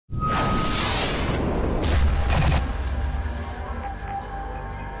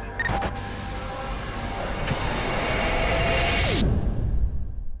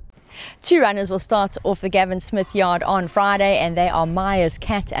Two runners will start off the Gavin Smith yard on Friday, and they are Myers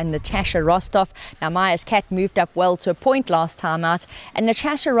Cat and Natasha Rostov. Now, Myers Cat moved up well to a point last time out, and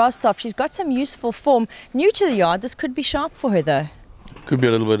Natasha Rostov, she's got some useful form. New to the yard, this could be sharp for her though. Could be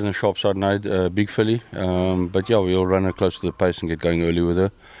a little bit in the sharp side now, big filly, but yeah, we'll run her close to the pace and get going early with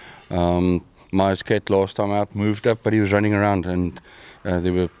her. Myers Cat last time out moved up, but he was running around, and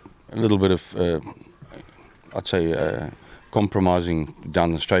there were a little bit of, I'd say, compromising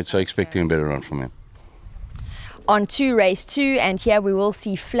down the straight, so expecting a better run from him. On to race 2, and here we will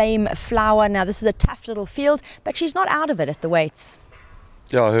see Flame Flower. Now, this is a tough little field, but she's not out of it at the weights.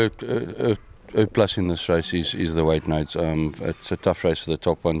 Yeah, her plus in this race is the weight notes. It's a tough race for the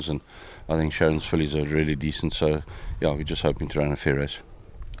top ones, and I think Sharon's fillies are really decent, so yeah, we're just hoping to run a fair race.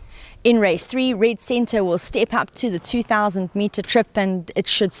 In race 3, Red Centre will step up to the 2,000 metre trip, and it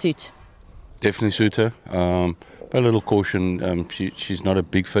should suit. Definitely suit her. A little caution. She's not a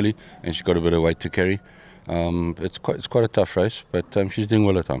big filly, and she's got a bit of weight to carry. It's quite a tough race, but she's doing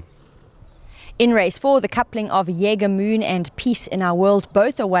well at time. In race 4, the coupling of Jaeger Moon and Peace in Our World,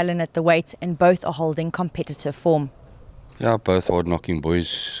 both are well in at the weight, and both are holding competitive form. Yeah, both hard-knocking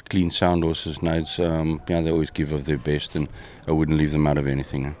boys, clean, sound horses. They always give of their best, and I wouldn't leave them out of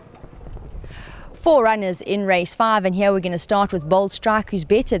anything. 4 runners in race 5, and here we're going to start with Bold Strike, who's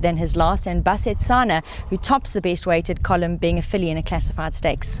better than his last, and Baset Sana, who tops the best weighted column, being a filly in a classified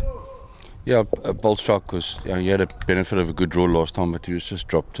stakes. Yeah, Bold Strike was, he had a benefit of a good draw last time, but he was just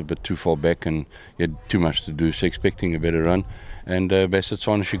dropped a bit too far back and he had too much to do, so expecting a better run. And Baset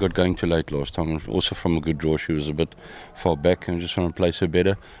Sana, she got going too late last time, and also from a good draw she was a bit far back, and just want to place her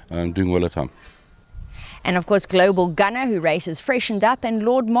better, doing well at time. And of course, Global Gunner, who races freshened up, and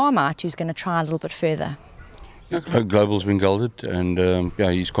Lord Marmite, who's going to try a little bit further. Yeah, Global's been gelded, and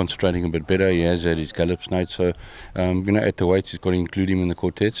he's concentrating a bit better. He has had his gallops now, so at the weights he's got to include him in the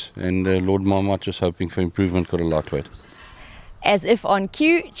quartets. And Lord Marmite, just hoping for improvement, got a lightweight. As if on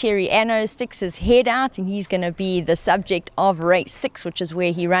cue, Cherry Anno sticks his head out, and he's going to be the subject of race 6, which is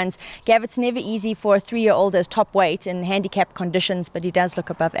where he runs. Gav, it's never easy for a 3-year-old as top weight in handicap conditions, but he does look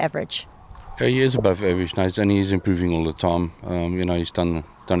above average. Yeah, he is above average now, and he's improving all the time. He's done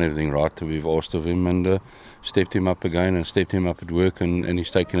everything right that we've asked of him, and stepped him up again, and stepped him up at work, and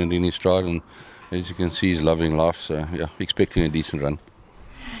he's taken it in his stride, and as you can see, he's loving life, so yeah, expecting a decent run.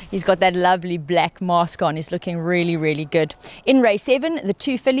 He's got that lovely black mask on. He's looking really, really good. In race 7, the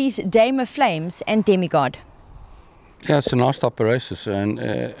 2 fillies, Dame of Flames and Demigod. Yeah, it's a nice type of races, and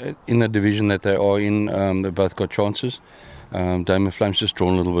in the division that they are in, they both got chances. Dame of Flames just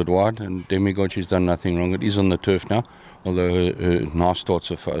drawn a little bit wide, and Demigod, she's done nothing wrong. It is on the turf now, although her nice starts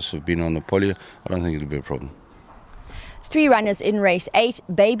for us have been on the poly. I don't think it'll be a problem. 3 runners in race 8,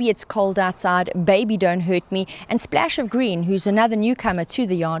 Baby It's Cold Outside, Baby Don't Hurt Me, and Splash of Green, who's another newcomer to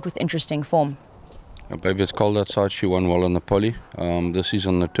the yard with interesting form. Baby It's Cold Outside, she won well on the poly. This is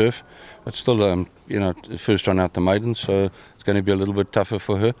on the turf, but still, the first run out the maiden, so it's going to be a little bit tougher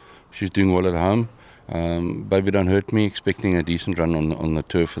for her. She's doing well at home. Baby Don't Hurt Me, expecting a decent run on the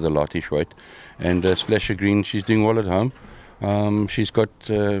turf for the lightish weight. And Splash of Green, she's doing well at home. She's got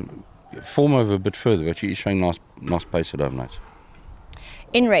form over a bit further, but she is showing nice pace at home nights.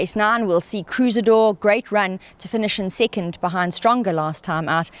 In race 9, we'll see Cruisador, great run to finish in second behind Stronger last time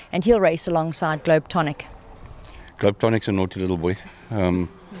out, and he'll race alongside Globe Tonic. Globe Tonic's a naughty little boy.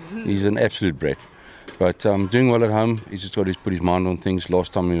 He's an absolute brat. But doing well at home. He's just got to put his mind on things.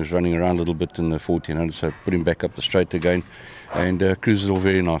 Last time he was running around a little bit in the 1400, so put him back up the straight again. And Cruisador,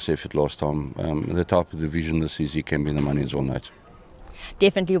 very nice effort last time. The type of division this is, he can be in the money as well, nights.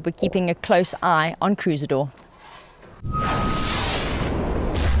 Definitely will be keeping a close eye on Cruisador.